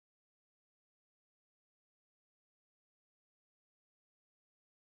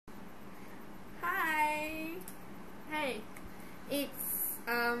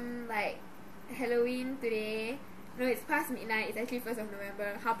today. No, it's past midnight. It's actually 1st of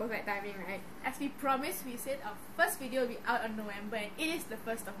November. How perfect timing, right? As we promised, we said our first video will be out on November, and it is the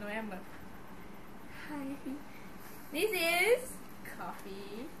 1st of November. Hi. This is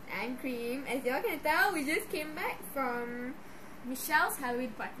Coffee. I'm Cream. As y'all can tell, we just came back from Michelle's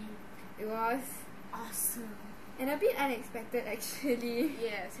Halloween party. It was Awesome. and a bit unexpected actually.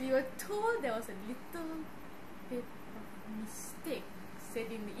 Yes, we were told there was a little bit of mistake said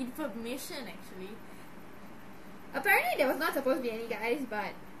in the information actually. Apparently there was not supposed to be any guys,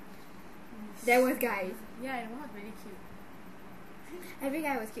 but there was guys. Yeah, and one was really cute. Every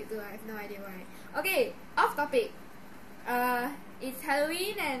guy was cute too. I have no idea why. Okay, off topic. It's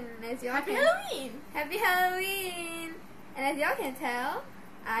Halloween, and as y'all Happy can Halloween! Happy Halloween! And as y'all can tell,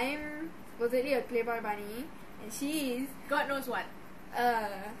 I'm supposedly a Playboy bunny, and she is God knows what.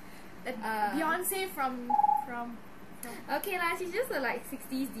 Beyonce from okay lah. She's just a like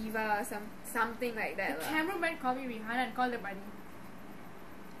 60s diva or something like that. the cameraman called me Rihanna and called her bunny.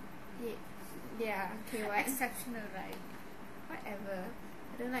 Yeah. Okay. What? Exceptional, right? Whatever.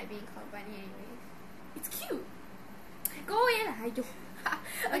 I don't like being called bunny anyway. It's cute. Go away lah. Aiyo.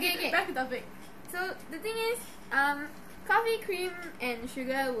 Okay. Back to topic. So the thing is, Coffee, Cream, and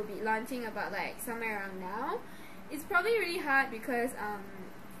Sugar will be launching about like somewhere around now. It's probably really hard because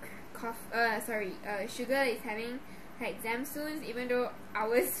Sugar is having her exam soon, even though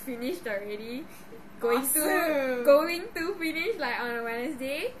ours finished already. Going to finish like on a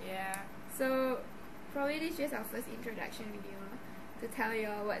Wednesday. Yeah. So probably this is just our first introduction video to tell you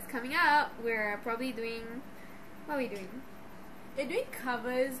all what's coming up. We're probably doing what are we doing? We're doing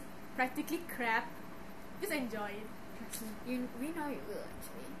covers, practically crap. Just enjoy it. We know you will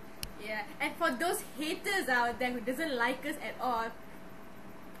actually. Yeah, and for those haters out there who doesn't like us at all,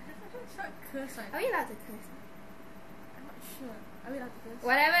 should I curse on? Are we allowed to curse? I'm not sure. Are we allowed to curse?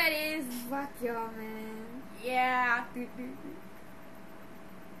 Whatever it is, fuck y'all, man. Yeah. It's a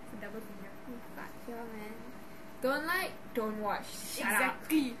double finger. Fuck y'all, man. Don't like, don't watch. Shut up.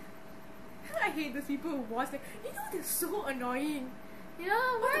 Exactly. I hate those people who watch like, they're so annoying. You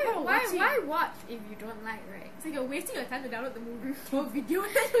know, why watch if you don't like, right? It's like you're wasting your time to download the movie or video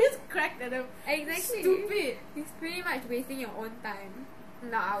and you just crack at them. Exactly. Stupid. It's pretty much wasting your own time.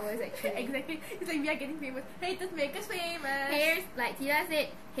 Not ours, actually. Exactly. It's like we are getting famous. Haters make us famous. Haters, like Tila said,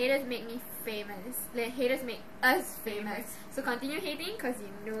 haters make me famous. Like, haters make us famous. So continue hating because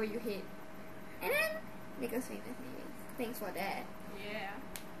you know you hate. And then make us famous maybe. Thanks for that. Yeah.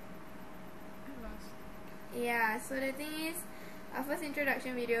 I'm lost. Yeah, so the thing is, our first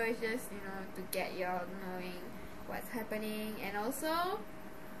introduction video is just, to get y'all knowing what's happening. And also,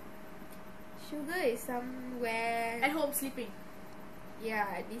 Sugar is somewhere At home sleeping. Yeah,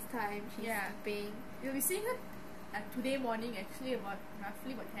 at this time she's sleeping. We'll be seeing her today morning, actually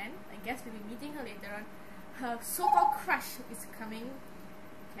roughly about 10. I guess we'll be meeting her later on. Her so-called crush is coming.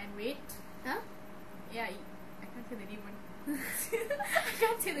 Can't wait. Huh? Yeah, I can't say the name one. I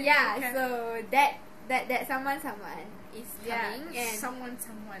can't say the name. Yeah, so that someone is coming, and someone.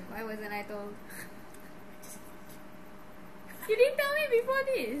 Why wasn't I told? You didn't tell me before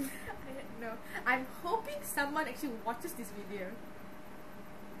this. I don't know. I'm hoping someone actually watches this video.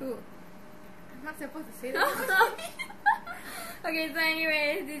 Who? I'm not supposed to say that. Okay, so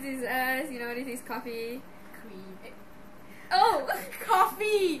anyways, this is us. This is Coffee. Cream. Oh,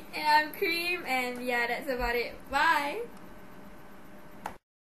 Coffee. And I'm Cream, and yeah, that's about it. Bye.